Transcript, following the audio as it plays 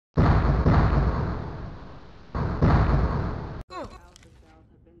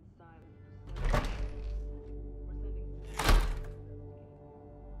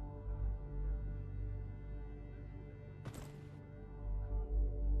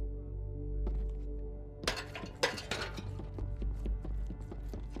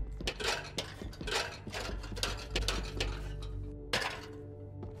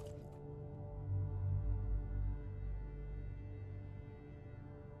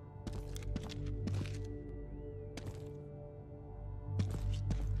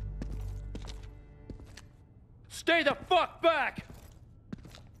Stay the fuck back!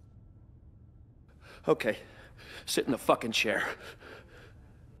 Okay, sit in the fucking chair.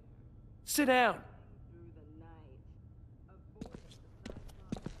 Sit down.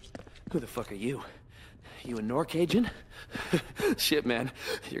 Who the fuck are you? You a Nork agent? Shit, man.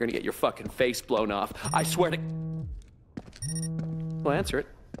 You're gonna get your fucking face blown off. I swear to... Well, answer it.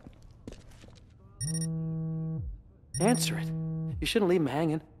 Answer it. You shouldn't leave him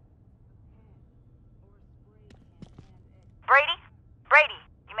hanging. Brady,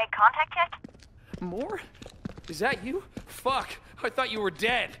 you made contact yet? More? Is that you? Fuck, I thought you were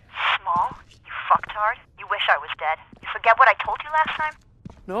dead. Small, you fucktard. You wish I was dead. You forget what I told you last time?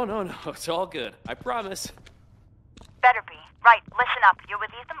 No, it's all good. I promise. Better be. Right, listen up. You're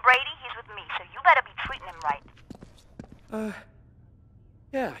with Ethan Brady, he's with me, so you better be treating him right.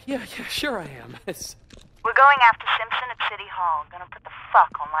 Yeah, sure I am. We're going after Simpson at City Hall. Gonna put the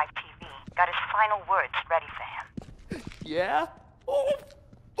fuck on live TV. Got his final words ready for him. Yeah? Oh,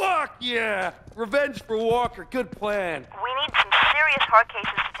 fuck yeah! Revenge for Walker, good plan. We need some serious hard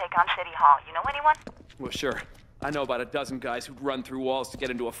cases to take on City Hall. You know anyone? Well, sure. I know about a dozen guys who'd run through walls to get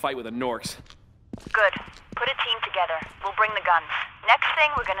into a fight with the Norks. Good. Put a team together. We'll bring the guns. Next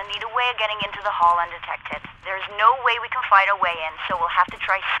thing, we're gonna need a way of getting into the hall undetected. There's no way we can fight our way in, so we'll have to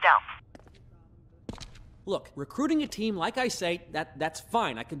try stealth. Look, recruiting a team, like I say, that's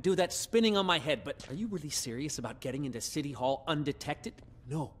fine. I can do that spinning on my head, but are you really serious about getting into City Hall undetected?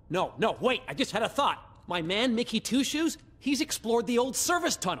 No, wait, I just had a thought. My man, Mickey Two Shoes, he's explored the old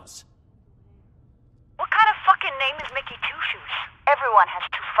service tunnels. What kind of fucking name is Mickey Two Shoes? Everyone has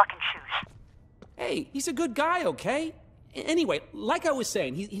two fucking shoes. Hey, he's a good guy, okay? Anyway, like I was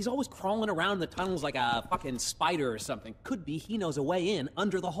saying, he's always crawling around the tunnels like a fucking spider or something. Could be he knows a way in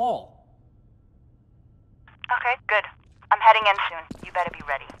under the hall. Okay, good. I'm heading in soon. You better be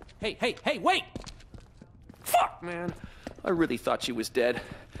ready. Hey, wait! Fuck, man. I really thought she was dead.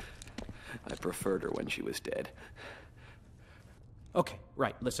 I preferred her when she was dead. Okay,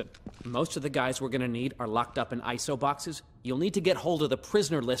 right, listen. Most of the guys we're gonna need are locked up in ISO boxes. You'll need to get hold of the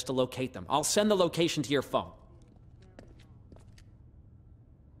prisoner list to locate them. I'll send the location to your phone.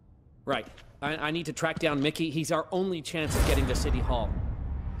 Right. I need to track down Mickey. He's our only chance of getting to City Hall.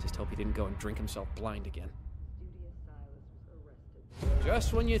 Just hope he didn't go and drink himself blind again.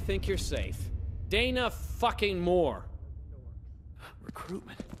 Just when you think you're safe. Dana fucking Moore.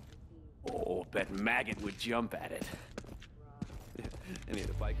 Recruitment? Oh, bet Maggot would jump at it. Any of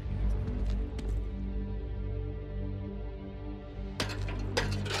the biker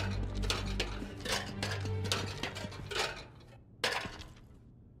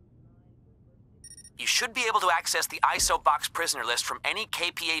You should be able to access the ISO box prisoner list from any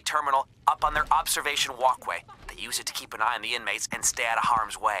KPA terminal up on their observation walkway. They use it to keep an eye on the inmates and stay out of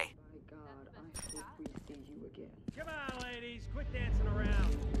harm's way. Come on, ladies, quit dancing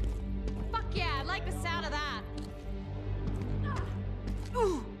around. Fuck yeah, I like the sound of that.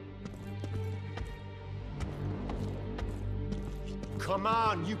 Come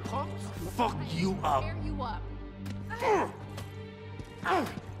on, you punks! Fuck you up! Tear you up.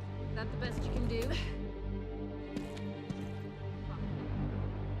 Is that the best you can do?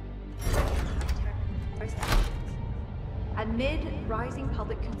 Amid rising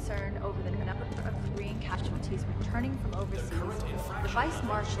public concern over the number of Korean casualties returning from overseas, the Vice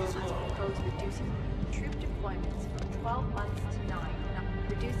Marshal has proposed reducing troop deployments from 12 months to 9,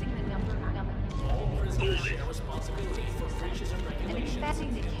 reducing the number of and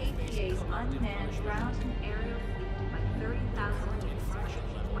expanding the KPA's unmanned ground and aerial fleet by 30,000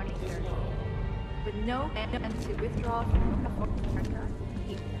 by 2030. With no end to withdraw from America,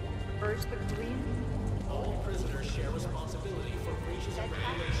 he urged the Koreans. All prisoners share responsibility for breaches of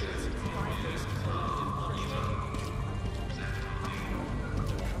regulations.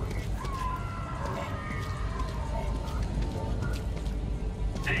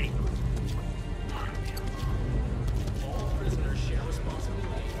 Hey! All prisoners share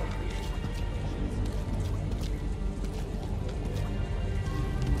responsibility for breaches of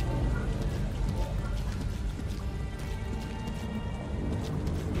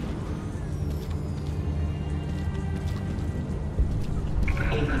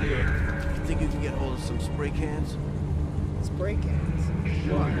Think you can get hold of some spray cans? Spray cans?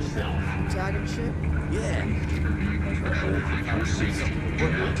 What? Tagging shit? Yeah. I really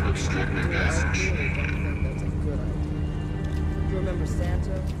don't think that's a good idea. You remember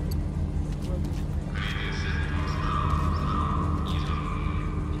Santa?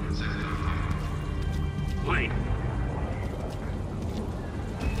 Wait.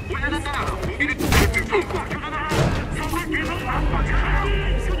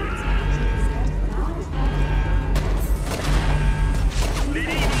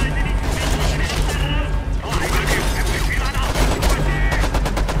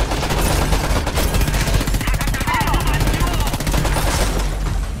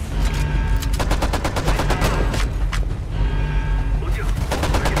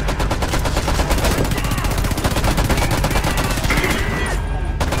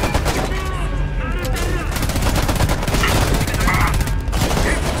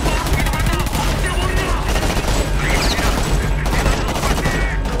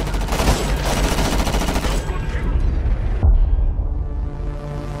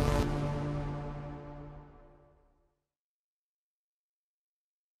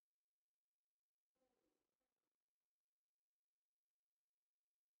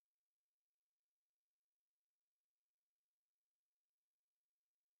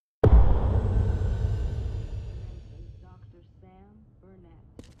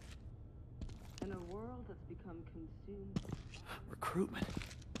 become consumed. Recruitment.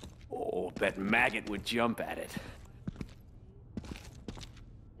 Oh, bet Maggot would jump at it.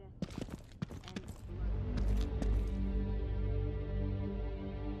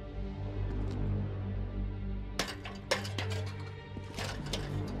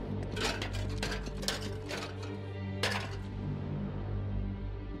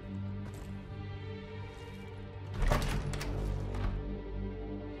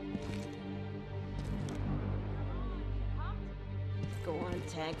 Go on,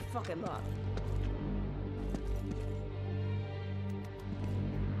 Tank. Fuck him up.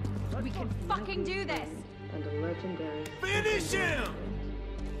 We can fucking do this! And a legendary... Finish him!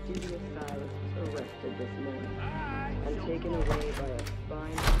 Studio Silas was arrested this morning and taken away by a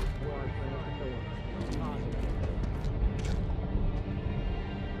fine squadron of villains.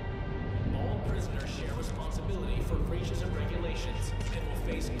 All prisoners share responsibility for breaches of regulations and will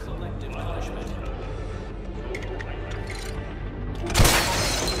face collective punishment.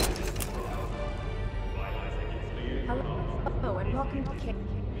 Hello, and welcome to K.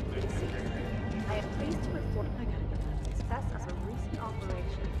 I am pleased to report the success of a recent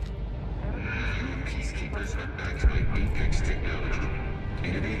operation. Peacekeepers are activating Apex technology,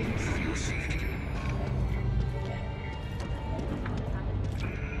 innovating for your safety.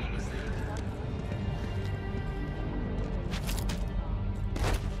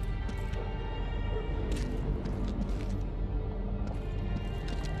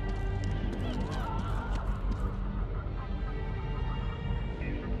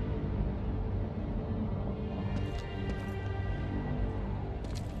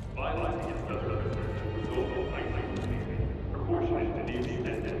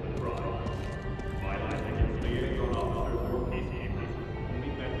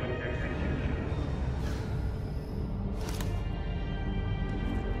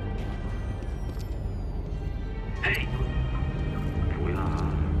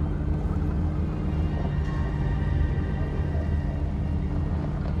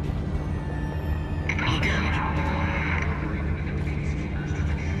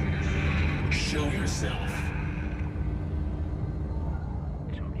 Show yourself.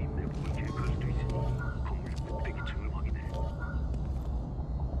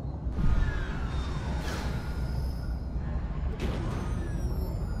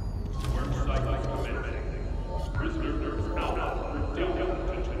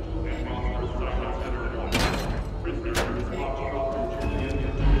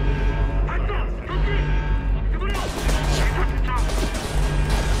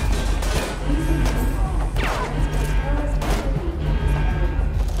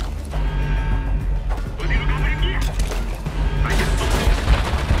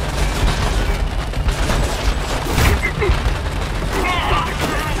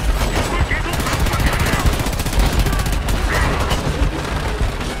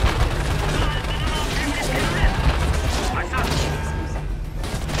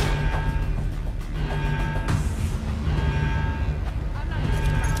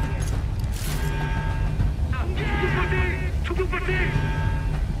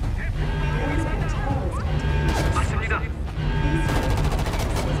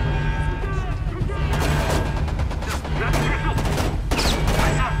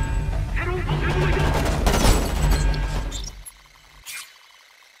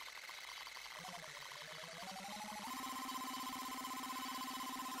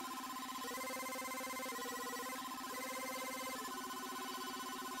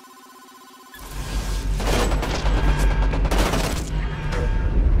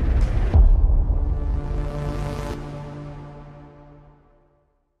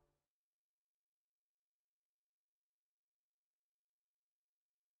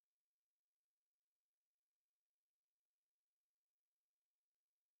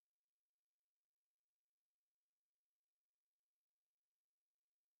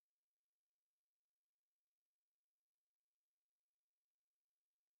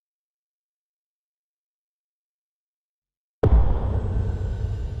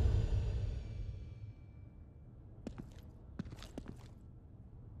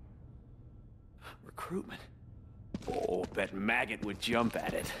 Recruitment. Oh, bet Maggot would jump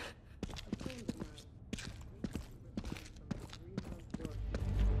at it.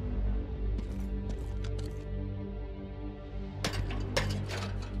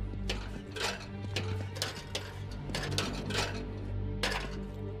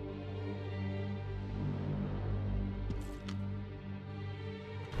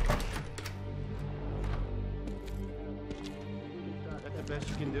 That the best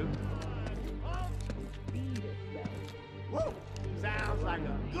you can do? Whoa! Sounds like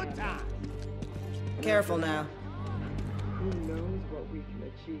a good time. Careful now. Who knows what we can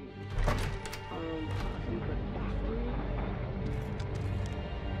achieve? Our own secret factory?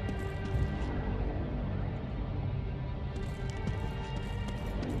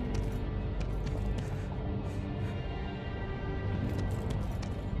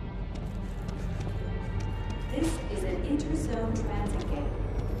 This is an interzone transit gate.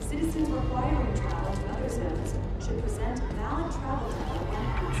 Citizens requiring travel to other zones should present valid travel data when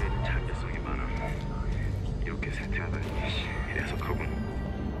passing. 참여성이 많아. 이렇게 세팅하다니 이래서 거군.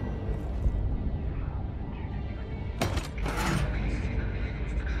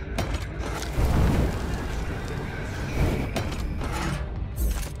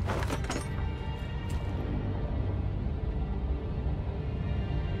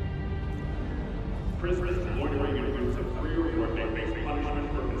 Prisoners loitering in groups of 3 or more may face punishment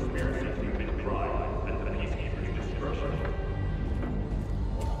for conspiracy to commit crime at the peacekeeper's discretion.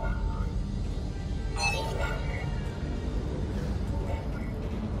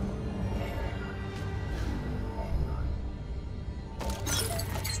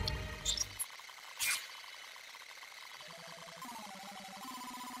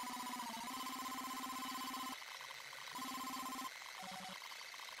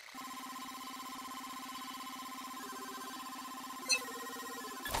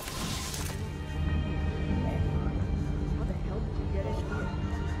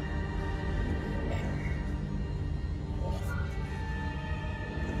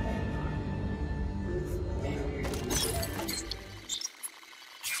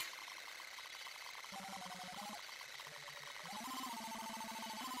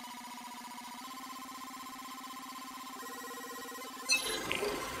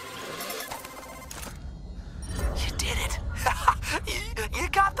 You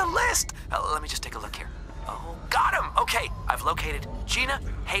got the list! Let me just take a look here. Oh, got him! Okay, I've located Gina,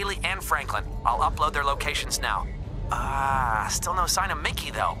 Haley, and Franklin. I'll upload their locations now. Still no sign of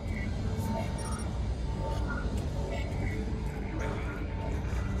Mickey, though.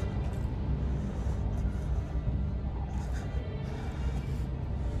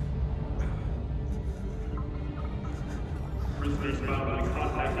 Prisoners found in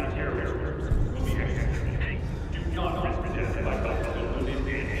contact with terrorists